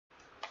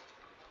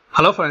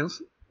Hello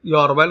friends, you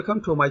are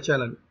welcome to my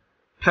channel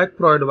Tech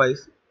Pro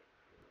Advice.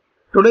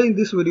 Today in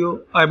this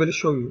video I will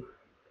show you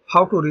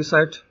how to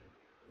reset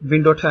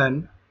Windows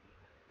 10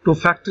 to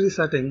factory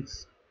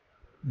settings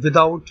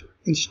without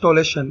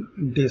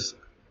installation disk.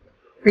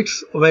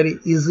 It's a very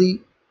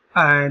easy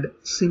and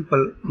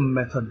simple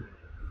method.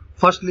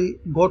 Firstly,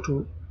 go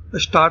to the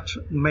Start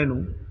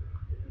menu,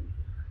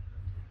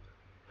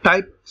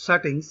 type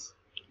Settings.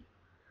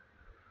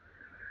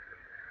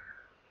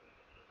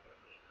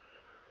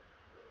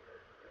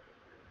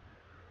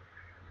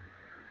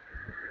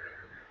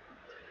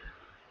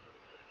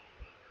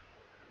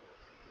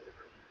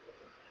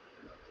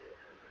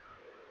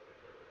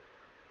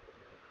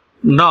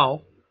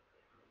 Now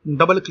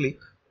double click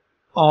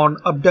on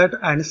Update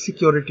and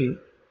Security.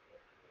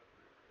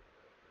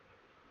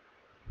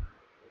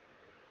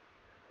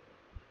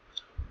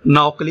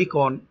 Now click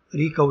on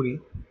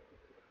Recovery.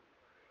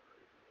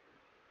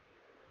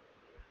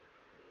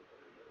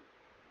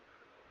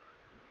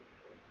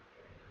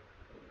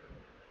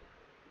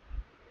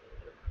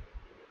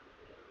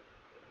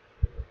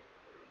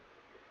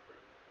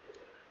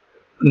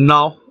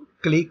 Now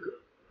click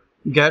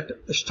Get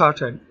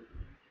Started.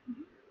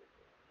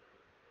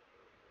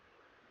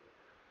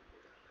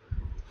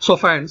 So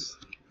friends,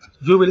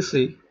 you will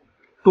see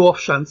two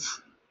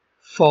options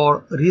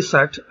for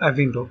reset a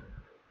window.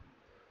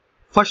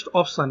 First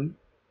option,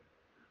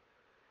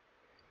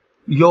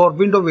 your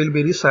window will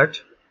be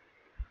reset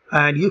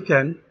and you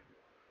can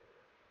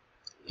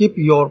keep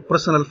your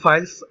personal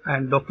files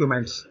and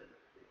documents.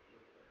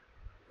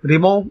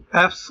 Remove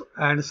apps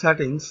and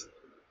settings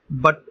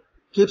but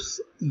keeps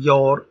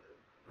your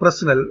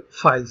personal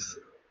files.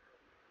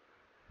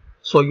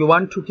 So you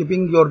want to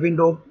keeping your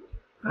window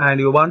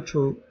and you want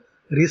to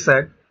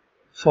reset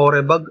for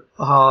a bug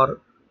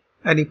or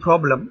any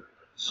problem,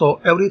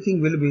 so everything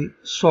will be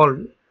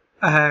solved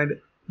and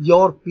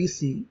your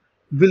PC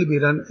will be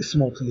run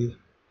smoothly.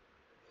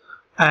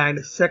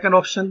 And second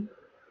option,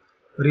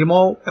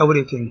 remove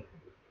everything.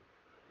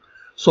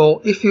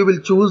 So if you will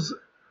choose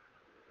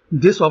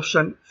this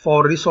option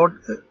for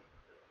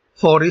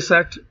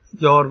reset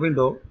your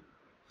window,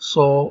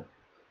 so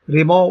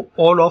remove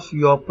all of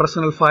your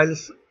personal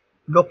files,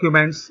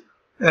 documents,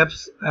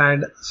 apps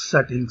and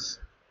settings.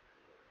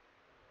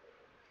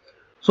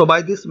 So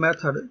by this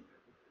method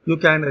you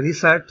can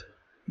reset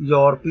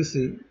your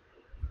PC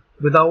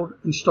without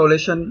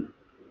installation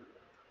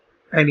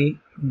any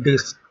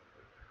disk.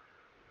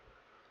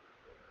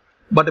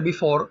 But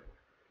before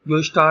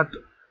you start,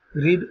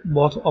 read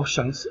both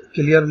options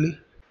clearly,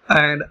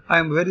 and I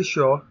am very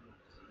sure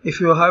if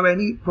you have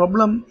any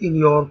problem in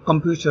your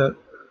computer,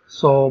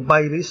 so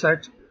by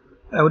reset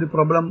every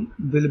problem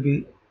will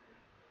be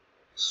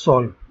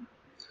solved.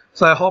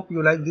 So I hope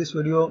you like this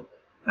video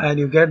and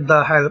you get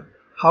the help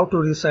how to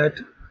reset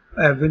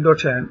a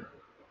Windows 10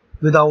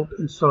 without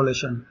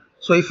installation.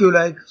 So if you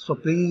like, so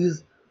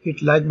please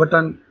hit like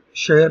button,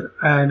 share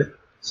and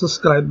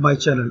subscribe my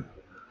channel.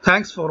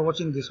 Thanks for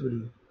watching this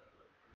video.